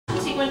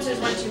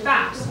sequences went too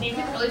fast, and you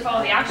couldn't really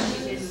follow the action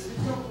because.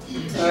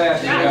 Oh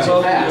yeah,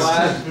 so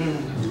fast.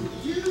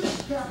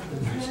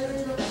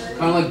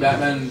 Kind of like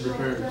Batman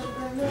Returns.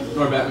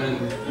 Or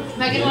Batman.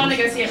 Megan wanted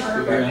to go see it for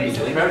her birthday.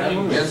 So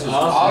Batman Begins was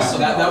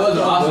awesome. That was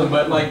awesome,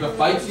 but like the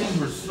fight scenes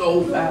were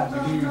so fast,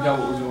 you couldn't even tell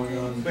what was going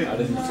on. Wait,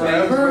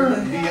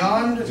 Forever,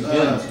 Beyond,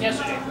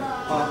 yesterday.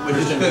 Which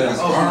is good, because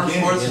Arnold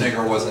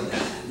Schwarzenegger wasn't in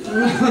it.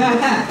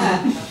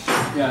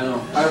 Yeah, I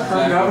know. Our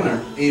current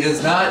governor. He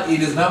does not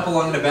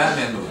belong in a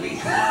Batman movie.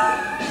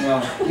 No.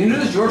 Neither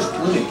does George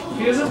Clooney.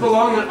 He doesn't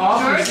belong in George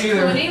office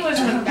either. Clooney was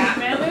in a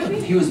Batman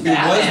movie? He was He was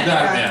Batman.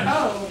 Batman.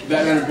 Oh,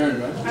 Batman Returns,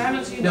 right? I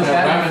haven't seen No,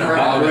 that. Batman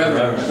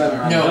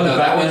Forever. No,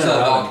 that was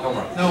Val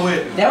Kilmer. No,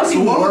 wait. That was the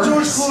even one with George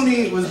worse.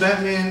 Clooney was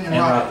Batman and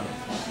Robin.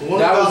 The one with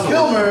That was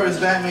Val the Kilmer is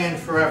Batman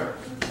Forever.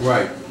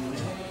 Right.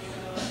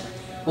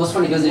 Well, it's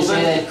funny because they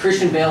say that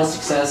Christian Bale's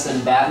success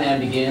in Batman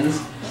Begins.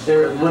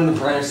 One of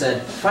the writers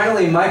said,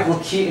 "Finally, Michael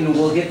Keaton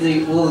will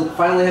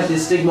finally have the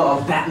stigma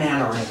of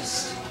Batman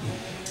erased."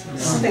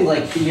 Something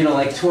like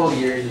 12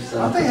 years or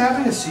so. Aren't they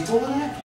having a sequel in it?